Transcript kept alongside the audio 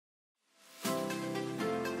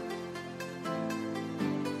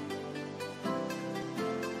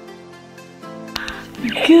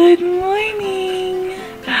Good morning.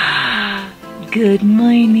 Good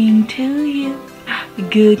morning to you.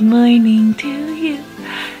 Good morning to you.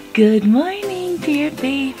 Good morning, dear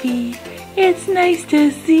baby. It's nice to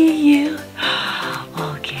see you.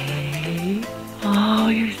 Okay. Oh,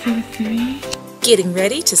 you're so sweet. Getting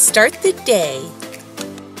ready to start the day.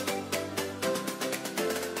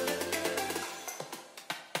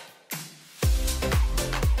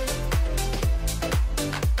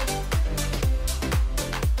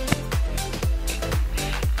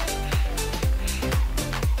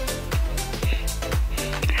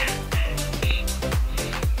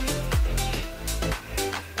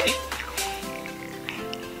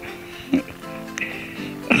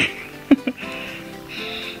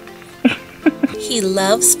 He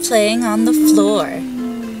loves playing on the floor.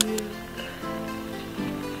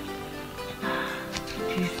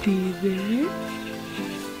 Do you see this?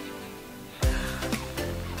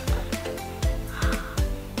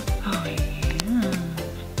 Oh, yeah.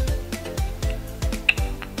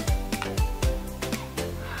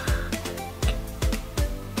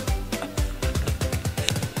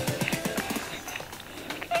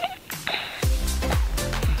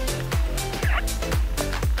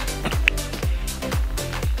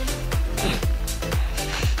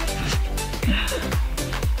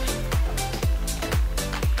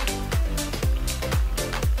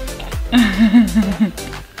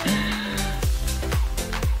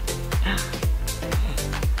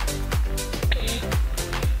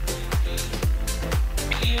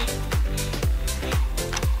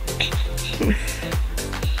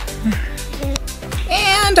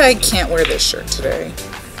 And I can't wear this shirt today.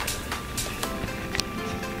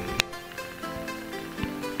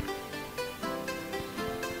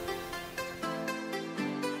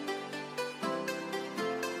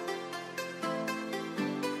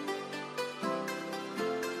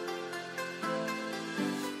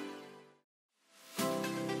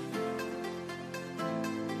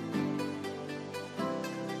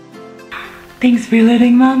 Thanks for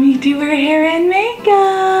letting Mommy do her hair and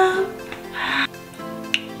makeup.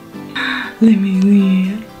 Let me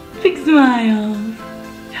leave. Big smiles.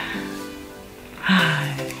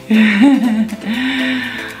 Hi.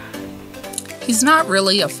 He's not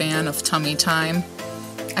really a fan of tummy time.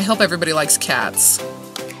 I hope everybody likes cats.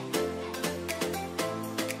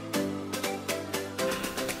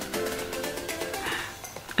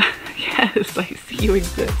 Yes, I see you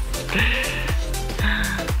exist.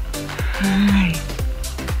 Hi.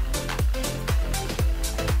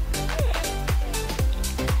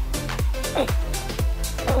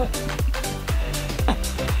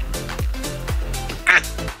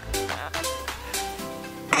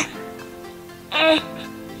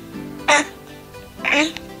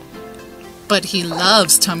 But he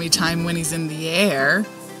loves tummy time when he's in the air.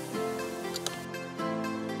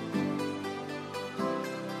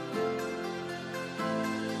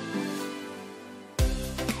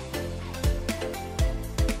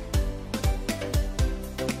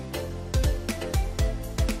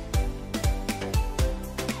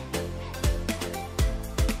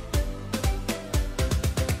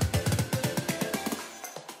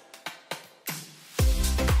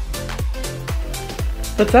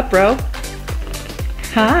 What's up, bro?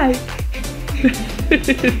 Hi.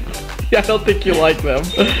 Yeah, I don't think you like them.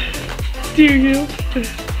 Do you?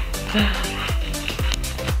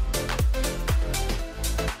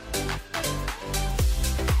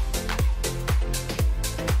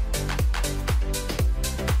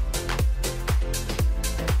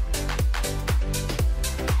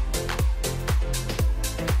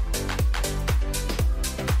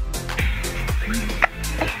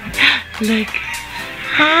 Look.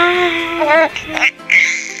 Hi.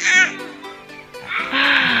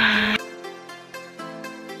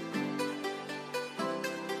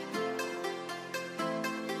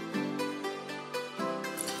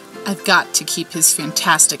 I've got to keep his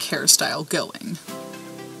fantastic hairstyle going.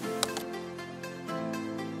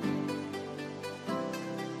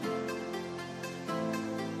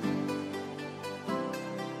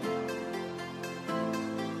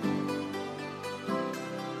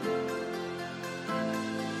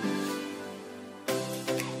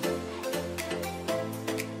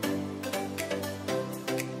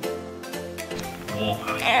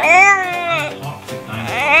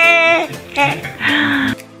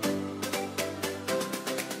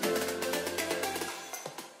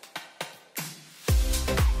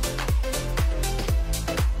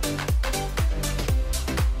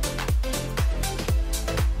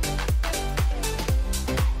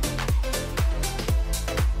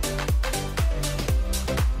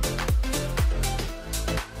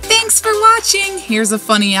 Thanks for watching. Here's a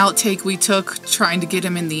funny outtake we took trying to get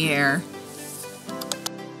him in the air.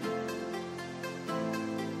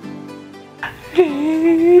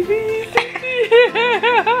 Baby.